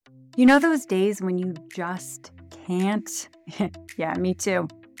You know those days when you just can't? Yeah, me too.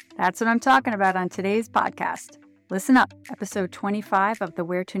 That's what I'm talking about on today's podcast. Listen up. Episode 25 of the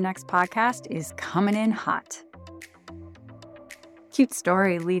Where to Next podcast is coming in hot. Cute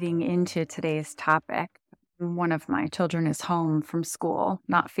story leading into today's topic. One of my children is home from school,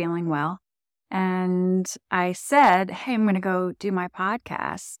 not feeling well. And I said, hey, I'm going to go do my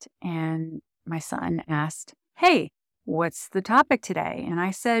podcast. And my son asked, hey, what's the topic today? And I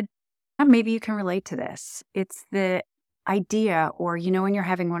said, maybe you can relate to this. It's the idea, or, when you're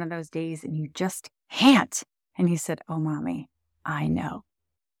having one of those days and you just can't. And he said, oh, mommy, I know.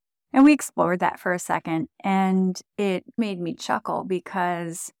 And we explored that for a second, and it made me chuckle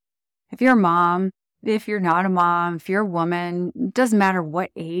because if you're a mom, if you're not a mom, if you're a woman, it doesn't matter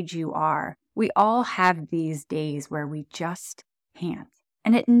what age you are. We all have these days where we just can't.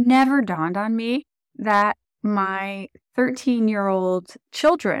 And it never dawned on me that my 13-year-old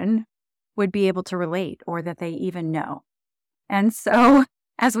children would be able to relate, or that they even know. And so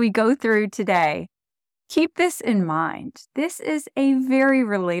as we go through today, keep this in mind. This is a very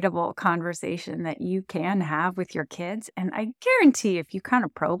relatable conversation that you can have with your kids. And I guarantee if you kind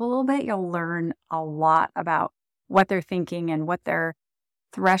of probe a little bit, you'll learn a lot about what they're thinking and what their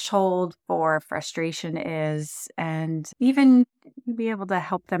threshold for frustration is, and even be able to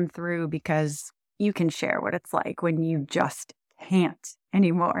help them through, because you can share what it's like when you just can't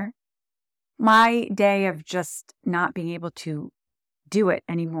anymore. My day of just not being able to do it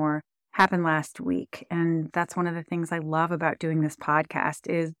anymore happened last week. And that's one of the things I love about doing this podcast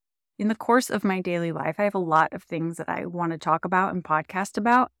is in the course of my daily life, I have a lot of things that I want to talk about and podcast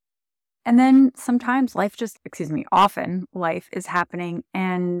about. And then sometimes often life is happening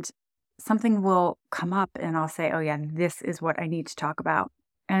and something will come up and I'll say, oh yeah, this is what I need to talk about.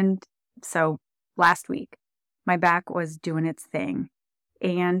 And so last week, my back was doing its thing.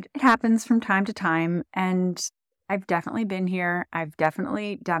 And it happens from time to time. And I've definitely been here. I've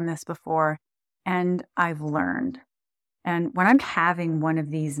definitely done this before. And I've learned. And when I'm having one of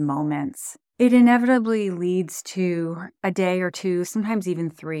these moments, it inevitably leads to a day or two, sometimes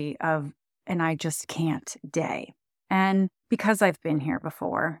even 3 of an I just can't day. And because I've been here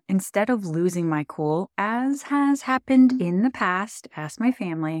before, instead of losing my cool, as has happened in the past, ask my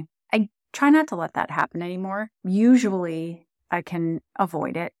family, I try not to let that happen anymore. Usually I can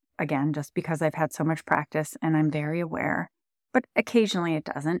avoid it, again, just because I've had so much practice and I'm very aware. But occasionally it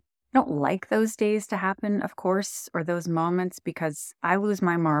doesn't. I don't like those days to happen, of course, or those moments, because I lose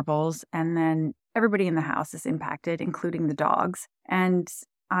my marbles and then everybody in the house is impacted, including the dogs. And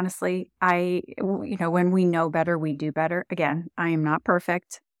honestly, when we know better, we do better. Again, I am not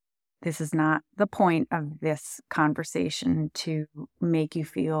perfect. This is not the point of this conversation to make you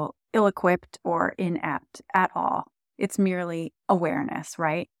feel ill-equipped or inept at all. It's merely awareness,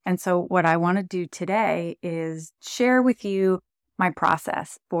 right? And so what I want to do today is share with you my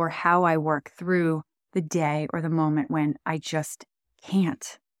process for how I work through the day or the moment when I just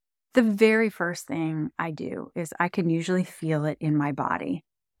can't. The very first thing I do is I can usually feel it in my body.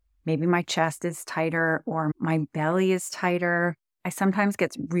 Maybe my chest is tighter or my belly is tighter. I sometimes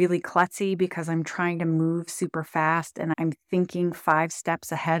get really klutzy because I'm trying to move super fast and I'm thinking 5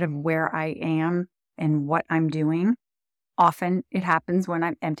 steps ahead of where I am and what I'm doing. Often it happens when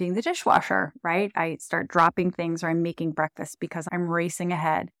I'm emptying the dishwasher, right? I start dropping things, or I'm making breakfast because I'm racing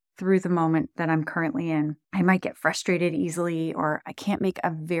ahead through the moment that I'm currently in. I might get frustrated easily, or I can't make a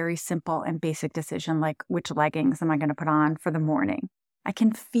very simple and basic decision like which leggings am I going to put on for the morning. I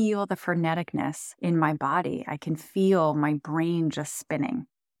can feel the freneticness in my body. I can feel my brain just spinning.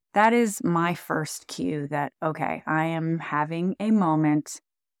 That is my first cue that, okay, I am having a moment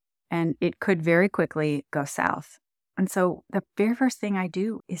and it could very quickly go south. And so the very first thing I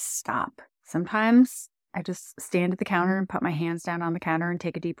do is stop. Sometimes I just stand at the counter and put my hands down on the counter and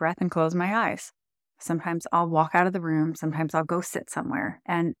take a deep breath and close my eyes. Sometimes I'll walk out of the room. Sometimes I'll go sit somewhere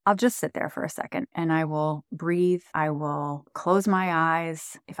and I'll just sit there for a second and I will breathe. I will close my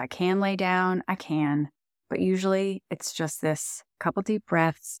eyes. If I can lay down, I can. But usually it's just this couple deep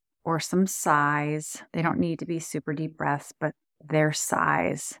breaths or some sighs. They don't need to be super deep breaths, but they're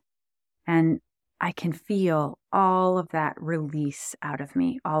sighs. And I can feel all of that release out of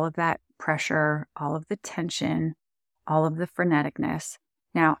me, all of that pressure, all of the tension, all of the freneticness.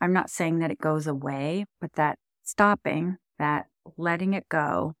 Now, I'm not saying that it goes away, but that stopping, that letting it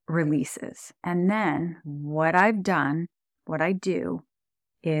go releases. And then what I do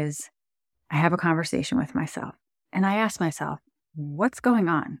is I have a conversation with myself and I ask myself, what's going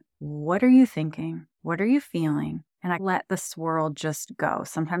on? What are you thinking? What are you feeling? And I let the swirl just go.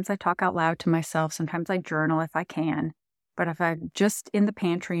 Sometimes I talk out loud to myself. Sometimes I journal if I can. But if I'm just in the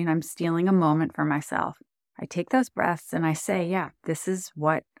pantry and I'm stealing a moment for myself, I take those breaths and I say, yeah, this is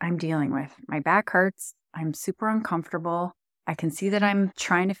what I'm dealing with. My back hurts. I'm super uncomfortable. I can see that I'm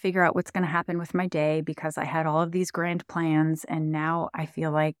trying to figure out what's going to happen with my day because I had all of these grand plans and now I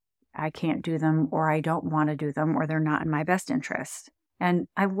feel like I can't do them or I don't want to do them or they're not in my best interest. And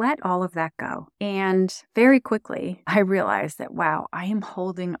I let all of that go. And very quickly, I realized that, wow, I am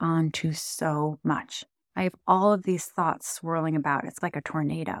holding on to so much. I have all of these thoughts swirling about. It's like a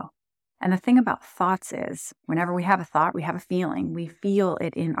tornado. And the thing about thoughts is whenever we have a thought, we have a feeling. We feel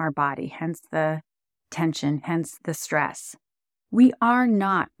it in our body, hence the tension, hence the stress. We are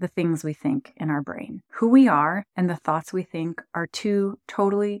not the things we think in our brain. Who we are and the thoughts we think are two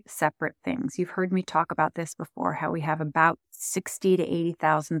totally separate things. You've heard me talk about this before, how we have about 60 to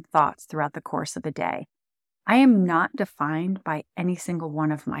 80,000 thoughts throughout the course of a day. I am not defined by any single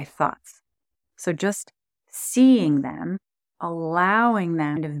one of my thoughts. So just seeing them, allowing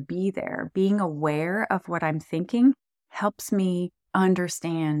them to be there, being aware of what I'm thinking helps me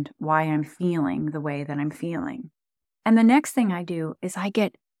understand why I'm feeling the way that I'm feeling. And the next thing I do is I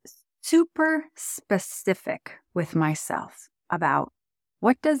get super specific with myself about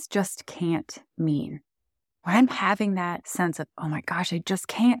what does just can't mean. When I'm having that sense of, oh my gosh, I just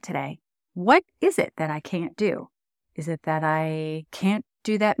can't today, what is it that I can't do? Is it that I can't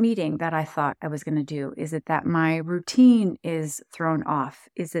do that meeting that I thought I was going to do? Is it that my routine is thrown off?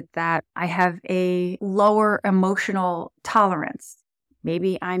 Is it that I have a lower emotional tolerance?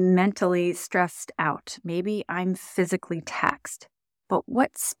 Maybe I'm mentally stressed out. Maybe I'm physically taxed. But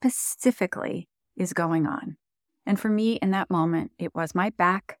what specifically is going on? And for me in that moment, it was my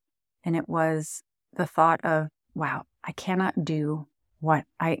back and it was the thought of, wow, I cannot do what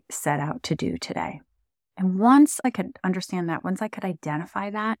I set out to do today. And once I could understand that, once I could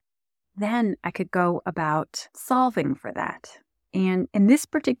identify that, then I could go about solving for that. And in this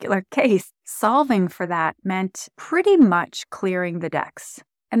particular case, solving for that meant pretty much clearing the decks.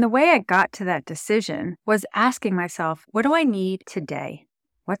 And the way I got to that decision was asking myself, what do I need today?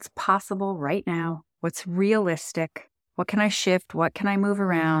 What's possible right now? What's realistic? What can I shift? What can I move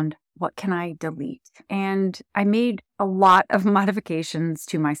around? What can I delete? And I made a lot of modifications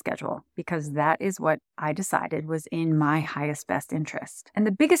to my schedule because that is what I decided was in my highest best interest. And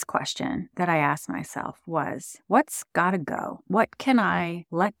the biggest question that I asked myself was, what's gotta go? What can I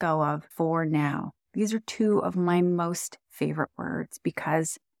let go of for now? These are two of my most favorite words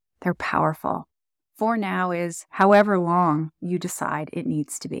because they're powerful. For now is however long you decide it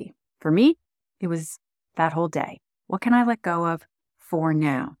needs to be. For me, it was that whole day. What can I let go of for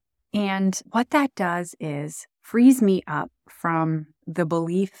now? And what that does is frees me up from the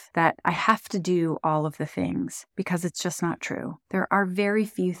belief that I have to do all of the things because it's just not true. There are very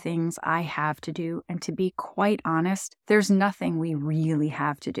few things I have to do. And to be quite honest, there's nothing we really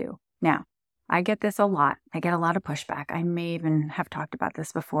have to do. Now, I get this a lot. I get a lot of pushback. I may even have talked about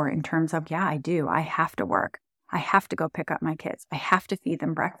this before in terms of, yeah, I do. I have to work. I have to go pick up my kids. I have to feed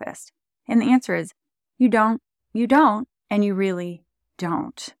them breakfast. And the answer is, you don't, and you really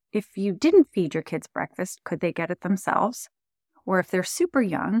don't. If you didn't feed your kids breakfast, could they get it themselves? Or if they're super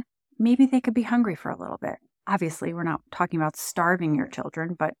young, maybe they could be hungry for a little bit. Obviously, we're not talking about starving your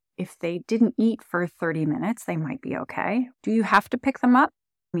children, but if they didn't eat for 30 minutes, they might be okay. Do you have to pick them up?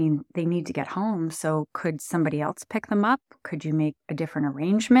 I mean, they need to get home, so could somebody else pick them up? Could you make a different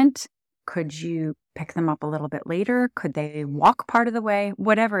arrangement? Could you pick them up a little bit later? Could they walk part of the way?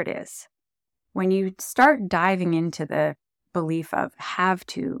 Whatever it is. When you start diving into the belief of have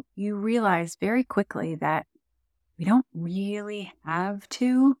to, you realize very quickly that we don't really have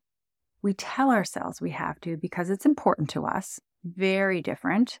to. We tell ourselves we have to because it's important to us. Very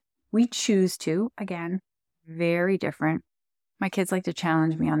different. We choose to, again, very different. My kids like to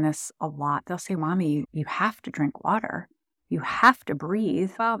challenge me on this a lot. They'll say, Mommy, you have to drink water. You have to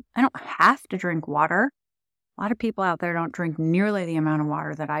breathe. Well, I don't have to drink water. A lot of people out there don't drink nearly the amount of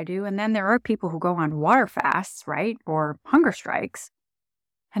water that I do. And then there are people who go on water fasts, right? Or hunger strikes.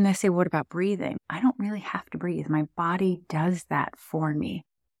 And they say, what about breathing? I don't really have to breathe. My body does that for me.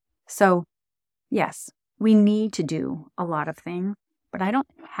 So yes, we need to do a lot of things, but I don't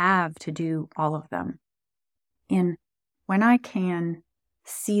have to do all of them. And when I can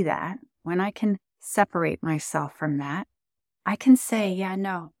see that, when I can separate myself from that, I can say, yeah,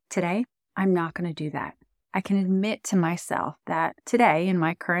 no, today I'm not going to do that. I can admit to myself that today, in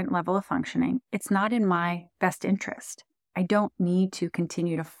my current level of functioning, it's not in my best interest. I don't need to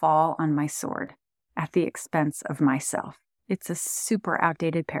continue to fall on my sword at the expense of myself. It's a super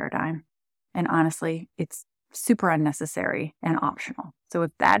outdated paradigm. And honestly, it's super unnecessary and optional. So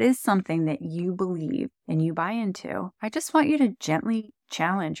if that is something that you believe and you buy into, I just want you to gently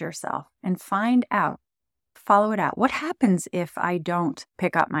challenge yourself and find out, follow it out. What happens if I don't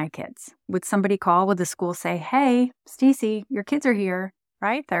pick up my kids? Would somebody call? Would the school say, hey, Stacey, your kids are here,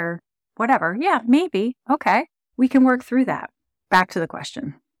 right? They're whatever. Yeah, maybe. Okay. We can work through that. Back to the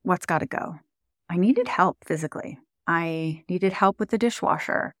question, what's got to go? I needed help physically. I needed help with the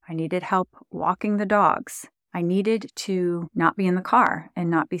dishwasher. I needed help walking the dogs. I needed to not be in the car and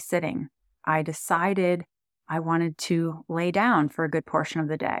not be sitting. I decided I wanted to lay down for a good portion of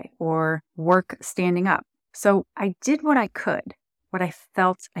the day or work standing up. So I did what I could, what I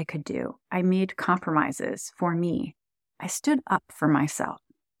felt I could do. I made compromises for me. I stood up for myself.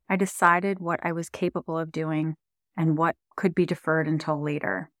 I decided what I was capable of doing and what could be deferred until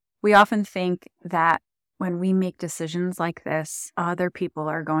later. We often think that when we make decisions like this, other people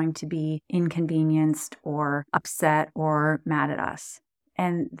are going to be inconvenienced or upset or mad at us.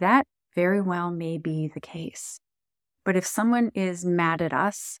 And that very well may be the case. But if someone is mad at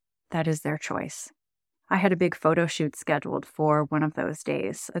us, that is their choice. I had a big photo shoot scheduled for one of those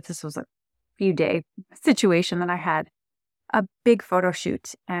days. This was a few day situation that I had. A big photo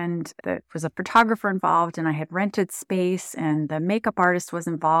shoot, and there was a photographer involved, and I had rented space, and the makeup artist was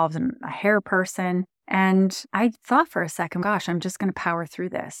involved, and a hair person. And I thought for a second, gosh, I'm just going to power through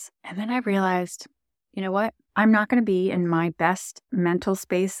this. And then I realized, you know what? I'm not going to be in my best mental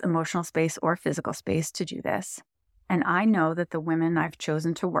space, emotional space, or physical space to do this. And I know that the women I've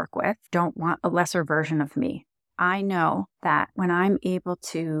chosen to work with don't want a lesser version of me. I know that when I'm able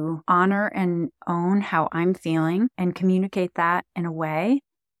to honor and own how I'm feeling and communicate that in a way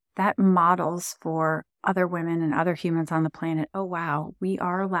that models for other women and other humans on the planet, oh, wow, we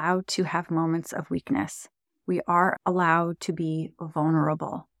are allowed to have moments of weakness. We are allowed to be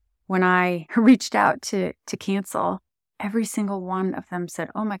vulnerable. When I reached out to cancel, every single one of them said,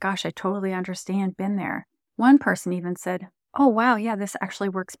 oh my gosh, I totally understand, been there. One person even said, oh, wow, yeah, this actually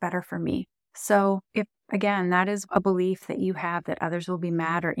works better for me. So if, again, that is a belief that you have that others will be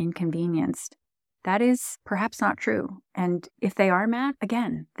mad or inconvenienced, that is perhaps not true. And if they are mad,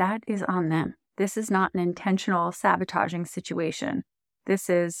 again, that is on them. This is not an intentional sabotaging situation. This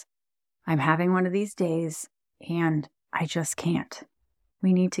is, I'm having one of these days and I just can't.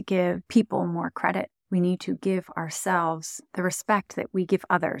 We need to give people more credit. We need to give ourselves the respect that we give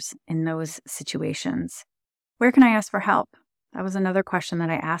others in those situations. Where can I ask for help? That was another question that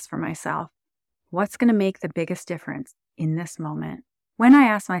I asked for myself. What's going to make the biggest difference in this moment? When I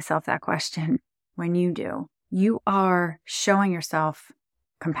ask myself that question, when you do, you are showing yourself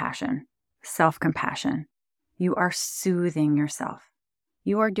compassion, self-compassion. You are soothing yourself.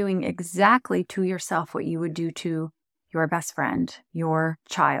 You are doing exactly to yourself what you would do to your best friend, your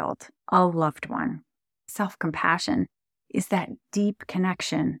child, a loved one. Self-compassion is that deep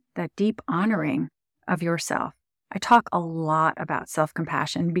connection, that deep honoring of yourself. I talk a lot about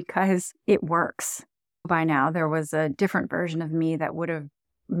self-compassion because it works. By now, there was a different version of me that would have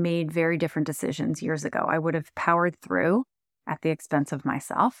made very different decisions years ago. I would have powered through at the expense of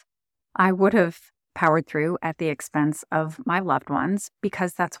myself. I would have powered through at the expense of my loved ones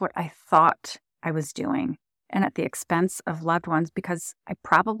because that's what I thought I was doing. And at the expense of loved ones because I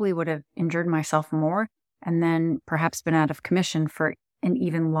probably would have injured myself more and then perhaps been out of commission for an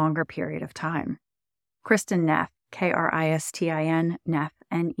even longer period of time. Kristin Neff, Kristin, Neff,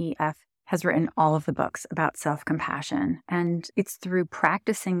 N-E-F, has written all of the books about self-compassion. And it's through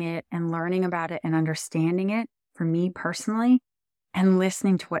practicing it and learning about it and understanding it, for me personally, and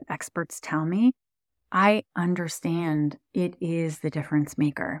listening to what experts tell me, I understand it is the difference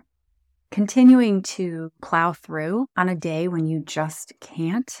maker. Continuing to plow through on a day when you just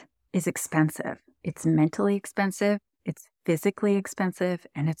can't is expensive. It's mentally expensive, it's physically expensive,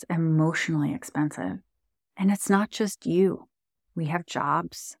 and it's emotionally expensive. And it's not just you. We have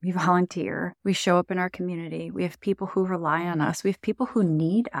jobs, we volunteer, we show up in our community, we have people who rely on us, we have people who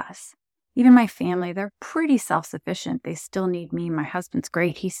need us. Even my family, they're pretty self-sufficient. They still need me. My husband's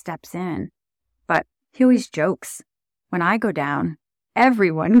great. He steps in. But he always jokes. When I go down,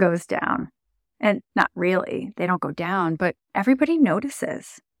 everyone goes down. And not really. They don't go down, but everybody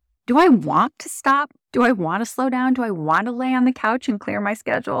notices. Do I want to stop? Do I want to slow down? Do I want to lay on the couch and clear my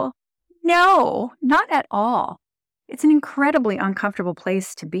schedule? No, not at all. It's an incredibly uncomfortable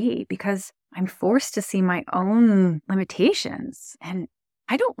place to be because I'm forced to see my own limitations. And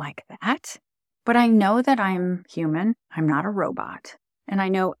I don't like that. But I know that I'm human. I'm not a robot. And I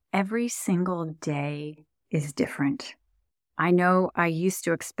know every single day is different. I know I used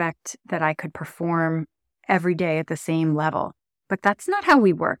to expect that I could perform every day at the same level. But that's not how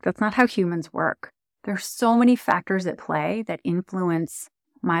we work. That's not how humans work. There's so many factors at play that influence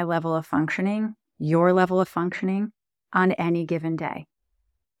my level of functioning, your level of functioning on any given day.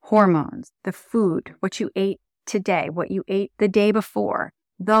 Hormones, the food, what you ate today, what you ate the day before,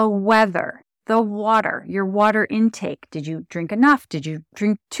 the weather, the water, your water intake. Did you drink enough? Did you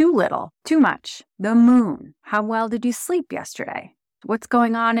drink too little, too much? The moon. How well did you sleep yesterday? What's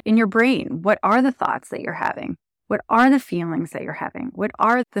going on in your brain? What are the thoughts that you're having? What are the feelings that you're having? What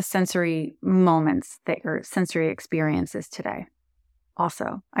are the sensory moments that your sensory experiences today?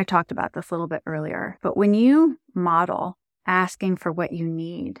 Also, I talked about this a little bit earlier, but when you model asking for what you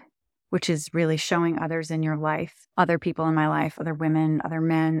need, which is really showing others in your life, other people in my life, other women, other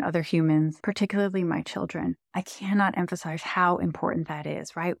men, other humans, particularly my children. I cannot emphasize how important that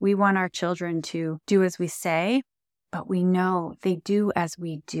is, right? We want our children to do as we say, but we know they do as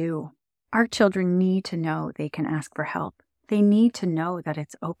we do. Our children need to know they can ask for help. They need to know that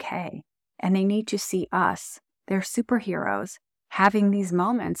it's okay. And they need to see us, their superheroes, having these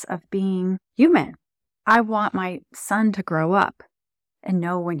moments of being human. I want my son to grow up and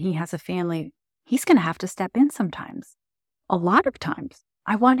know when he has a family, he's going to have to step in sometimes. A lot of times.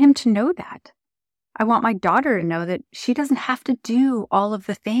 I want him to know that. I want my daughter to know that she doesn't have to do all of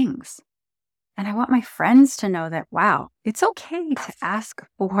the things. And I want my friends to know that, wow, it's okay to ask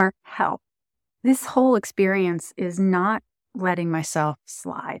for help. This whole experience is not letting myself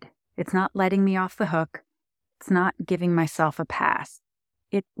slide. It's not letting me off the hook. It's not giving myself a pass.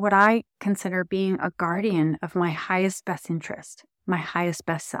 It's what I consider being a guardian of my highest best interest, my highest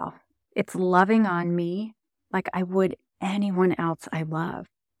best self. It's loving on me like I would anyone else I love.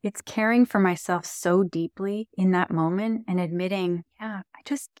 It's caring for myself so deeply in that moment and admitting, yeah, I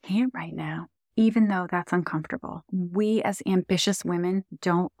just can't right now, even though that's uncomfortable. We as ambitious women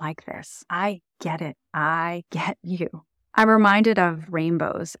don't like this. I get it. I get you. I'm reminded of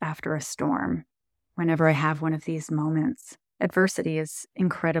rainbows after a storm whenever I have one of these moments. Adversity is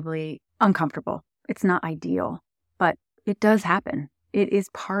incredibly uncomfortable. It's not ideal, but it does happen. It is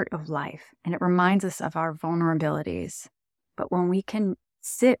part of life, and it reminds us of our vulnerabilities. But when we can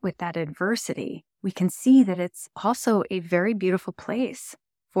sit with that adversity, we can see that it's also a very beautiful place.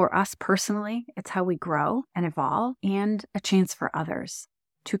 For us personally, it's how we grow and evolve, and a chance for others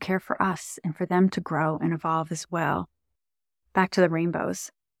to care for us and for them to grow and evolve as well. Back to the rainbows.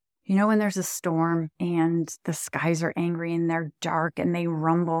 You know, when there's a storm and the skies are angry and they're dark and they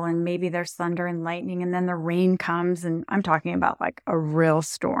rumble and maybe there's thunder and lightning and then the rain comes, and I'm talking about like a real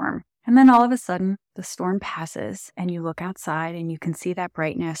storm. And then all of a sudden the storm passes and you look outside and you can see that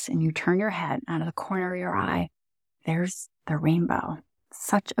brightness and you turn your head out of the corner of your eye. There's the rainbow.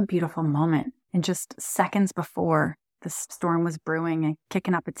 Such a beautiful moment. And just seconds before the storm was brewing and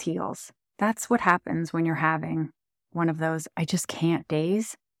kicking up its heels. That's what happens when you're having one of those I just can't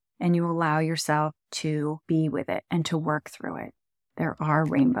days. And you allow yourself to be with it and to work through it. There are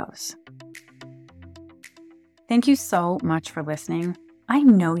rainbows. Thank you so much for listening. I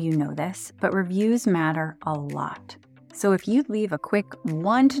know you know this, but reviews matter a lot. So if you'd leave a quick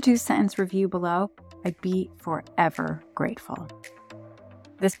 1 to 2 sentence review below, I'd be forever grateful.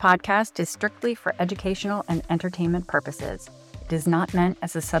 This podcast is strictly for educational and entertainment purposes. It is not meant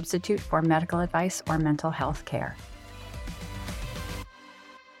as a substitute for medical advice or mental health care.